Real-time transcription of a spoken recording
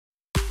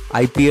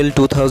IPL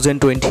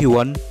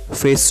 2021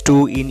 Phase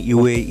 2 in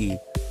UAE.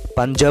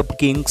 Punjab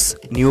Kings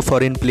new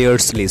foreign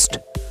players list.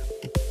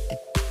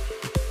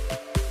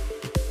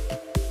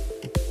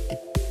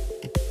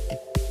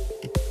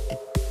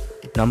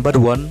 Number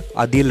 1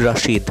 Adil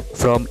Rashid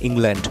from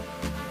England.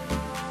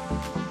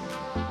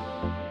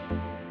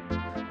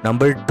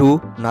 Number 2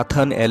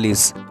 Nathan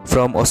Ellis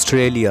from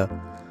Australia.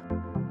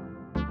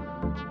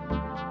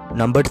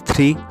 Number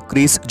 3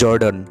 Chris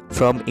Jordan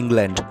from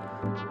England.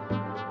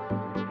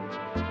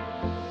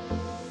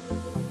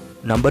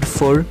 Number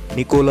 4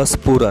 Nicholas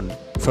Pooran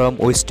from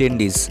West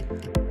Indies.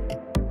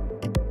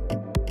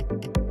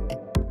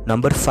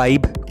 Number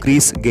 5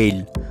 Chris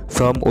Gayle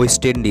from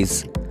West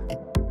Indies.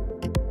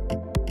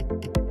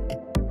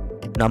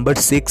 Number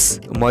 6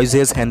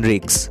 Moises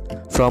Henriques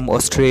from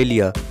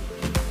Australia.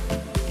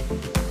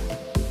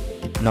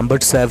 Number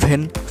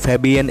 7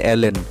 Fabian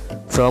Allen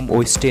from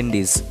West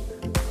Indies.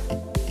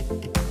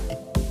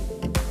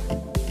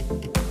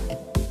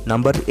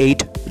 Number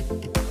 8.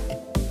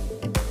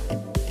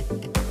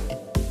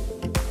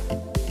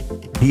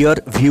 Dear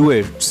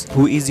viewers,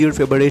 who is your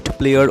favorite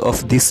player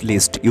of this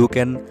list? You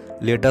can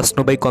let us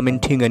know by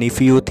commenting, and if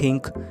you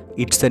think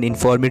it's an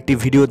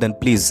informative video, then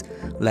please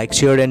like,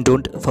 share and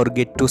don't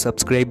forget to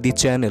subscribe the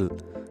channel.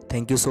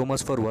 Thank you so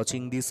much for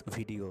watching this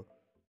video.